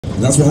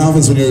And that's what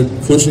happens when you're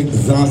pushing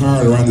that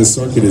hard around this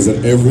circuit, is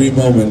that every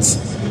moment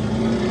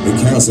it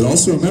counts. And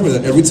also remember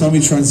that every time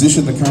you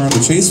transition the car in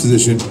the chase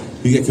position,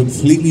 you get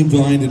completely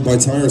blinded by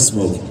tire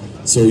smoke.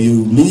 So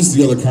you lose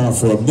the other car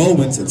for a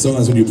moment, and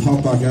sometimes when you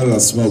pop back out of that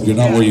smoke, you're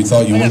not where you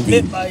thought you would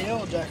be.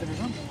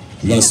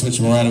 We're going to switch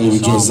them around. It will be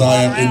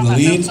Joesya in the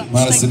lead,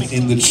 Maddison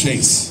in the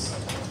chase.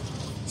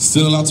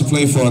 Still a lot to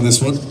play for on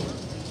this one.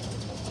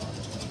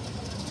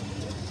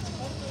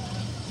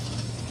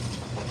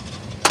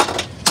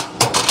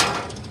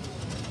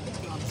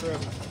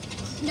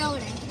 No,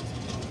 it ain't.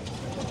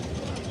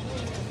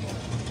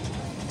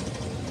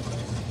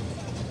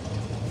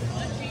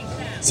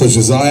 So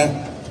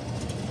Joesya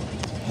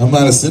and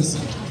Maddison.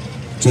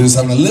 Just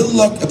having a little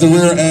look at the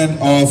rear end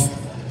of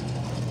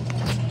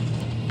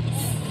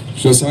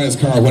Joesya's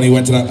car when he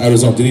went to that outer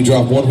zone. Did he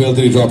drop one wheel?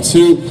 Did he drop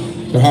two?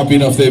 They're happy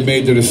enough they've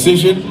made their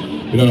decision.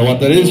 We don't know what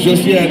that is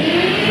just yet.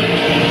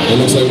 It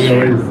looks like we are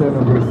ready to set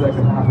up for the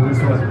second half of this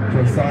one.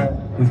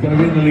 Joesya, he's going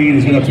to be in the lead.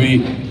 He's going to have to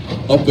be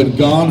up and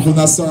gone from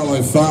that start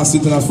line fast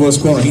into that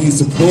first corner. He needs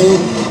to pull more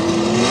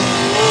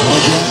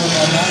ground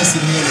on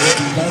Maddison here.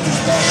 He's got his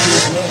back to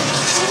his way.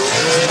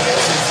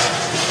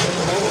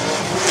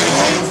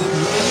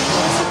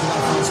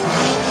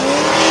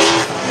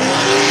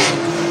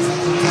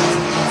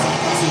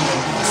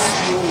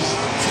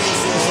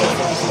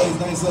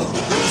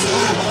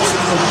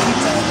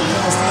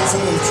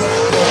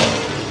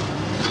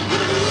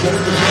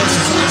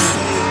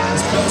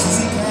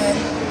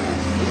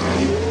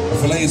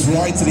 Lays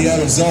right to the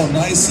outer zone.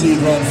 Nice lead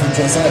run from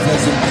Joesya.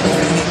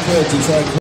 To try